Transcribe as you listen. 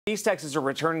East Texas are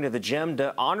returning to the gym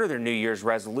to honor their New Year's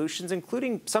resolutions,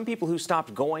 including some people who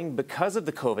stopped going because of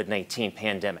the COVID-19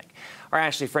 pandemic. Our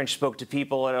Ashley French spoke to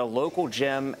people at a local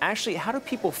gym. Ashley, how do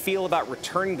people feel about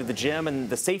returning to the gym and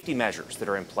the safety measures that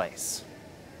are in place?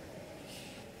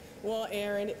 Well,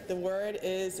 Aaron, the word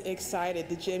is excited.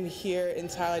 The gym here in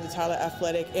Tyler, the Tyler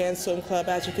Athletic and Swim Club,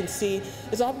 as you can see,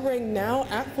 is operating now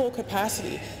at full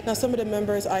capacity. Now, some of the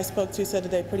members I spoke to said that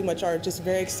they pretty much are just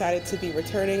very excited to be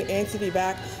returning and to be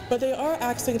back, but they are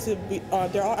asking to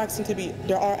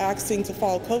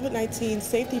follow COVID-19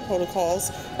 safety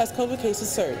protocols as COVID cases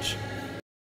surge.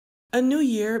 A new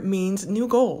year means new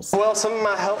goals. Well, some of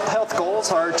my health goals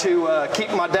are to keep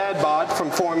my dad bod from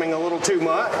forming a little too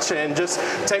much and just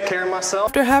take care of myself.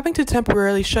 After having to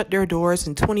temporarily shut their doors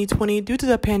in 2020 due to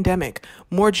the pandemic,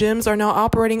 more gyms are now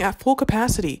operating at full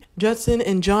capacity. Judson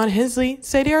and John Hensley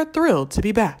say they are thrilled to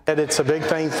be back. It's a big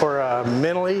thing for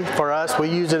mentally for us. We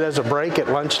use it as a break at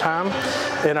lunchtime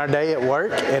in our day at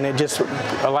work, and it just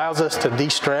allows us to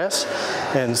de-stress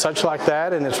and such like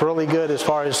that, and it's really good as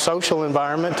far as social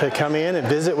environment to come in and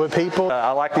visit with people.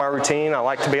 I like my routine. I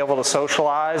like to be able to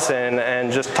socialize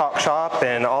and just talk shop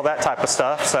and all that type of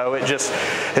stuff. So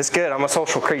it's good. I'm a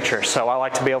social creature, so I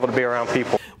like to be able to be around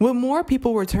people. With more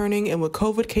people returning and with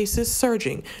COVID cases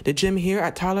surging, the gym here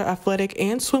at Tyler Athletic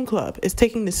and Swim Club is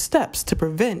taking the steps to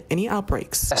prevent any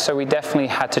outbreaks. So we definitely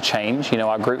had to change.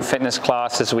 Our group fitness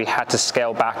classes, we had to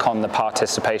scale back on the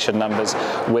participation numbers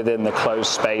within the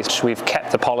closed space. We've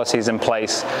kept the policies in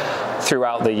place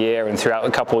throughout the year and throughout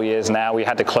a couple of years now. We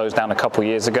had to close down a couple of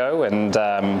years ago, and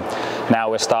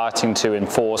now we're starting to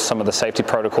enforce some of the safety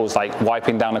protocols like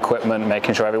wiping down equipment,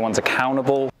 making sure everyone's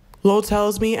accountable. Lowe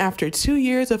tells me after 2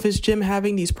 years of his gym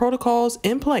having these protocols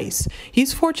in place,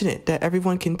 he's fortunate that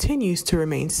everyone continues to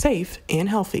remain safe and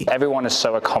healthy. Everyone is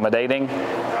so accommodating,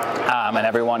 and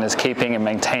everyone is keeping and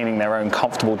maintaining their own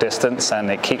comfortable distance,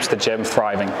 and it keeps the gym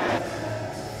thriving.